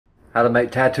How to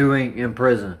make tattoo ink in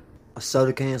prison. A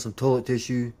soda can, some toilet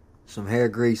tissue, some hair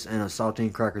grease, and a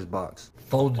saltine crackers box.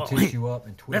 Fold the tissue up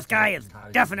and twist This guy is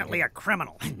definitely a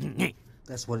criminal.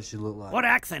 That's what it should look like. What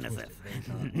accent is this?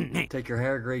 Take your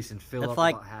hair grease and fill It's up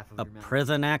like about half of a your mouth.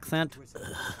 prison accent.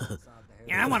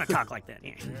 Yeah, I want to talk like that.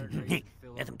 Yeah.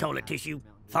 Get some toilet tissue,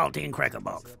 saltine cracker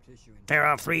box. Tear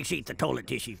off 3 sheets of toilet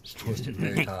tissue. twist it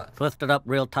very tight. Twist it up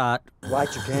real tight.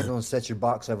 Light your candle and set your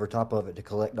box over top of it to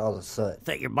collect all the soot.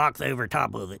 Set your box over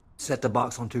top of it. Set the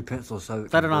box on 2 pencils so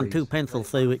it Set can it on breathe. 2 pencils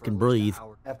so it can breathe.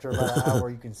 After about an hour,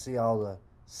 you can see all the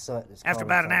soot that's After caught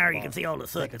about an inside hour, the you can box. see all the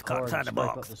soot Take that's a caught card inside and the scrape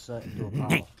up box. the soot into a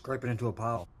pile. Scrape it into a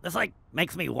pile. This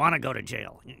makes me want to go to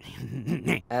jail.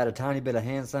 Add a tiny bit of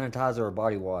hand sanitizer or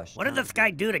body wash. What did this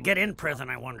guy do to get in prison,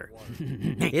 I wonder?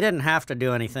 He didn't have to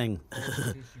do anything.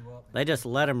 They just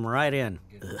let him right in.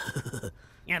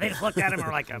 Yeah, they just looked at him and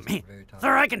were like,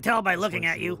 sir, I can tell by looking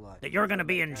at you that you're going to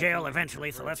be in jail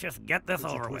eventually, so let's just get this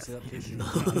over with.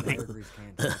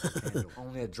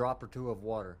 Only a drop or 2 of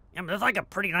water. Yeah, but there's like a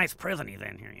pretty nice prison he's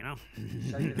in here, you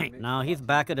know? No, he's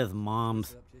back at his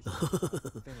mom's.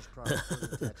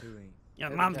 Your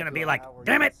mom's gonna be like,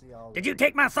 damn it, did you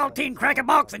take my saltine cracker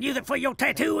box and use it for your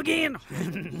tattoo again?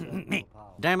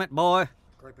 Damn it, boy.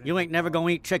 You ain't never gonna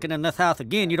eat chicken in this house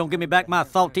again. You don't give me back my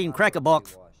saltine cracker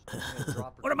box.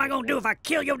 What am I gonna do if I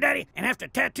kill your daddy and have to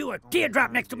tattoo a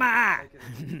teardrop next to my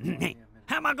eye?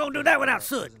 How am I gonna do that without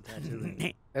soot?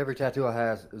 Every tattoo I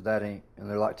have is that ink, and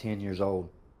they're like 10 years old.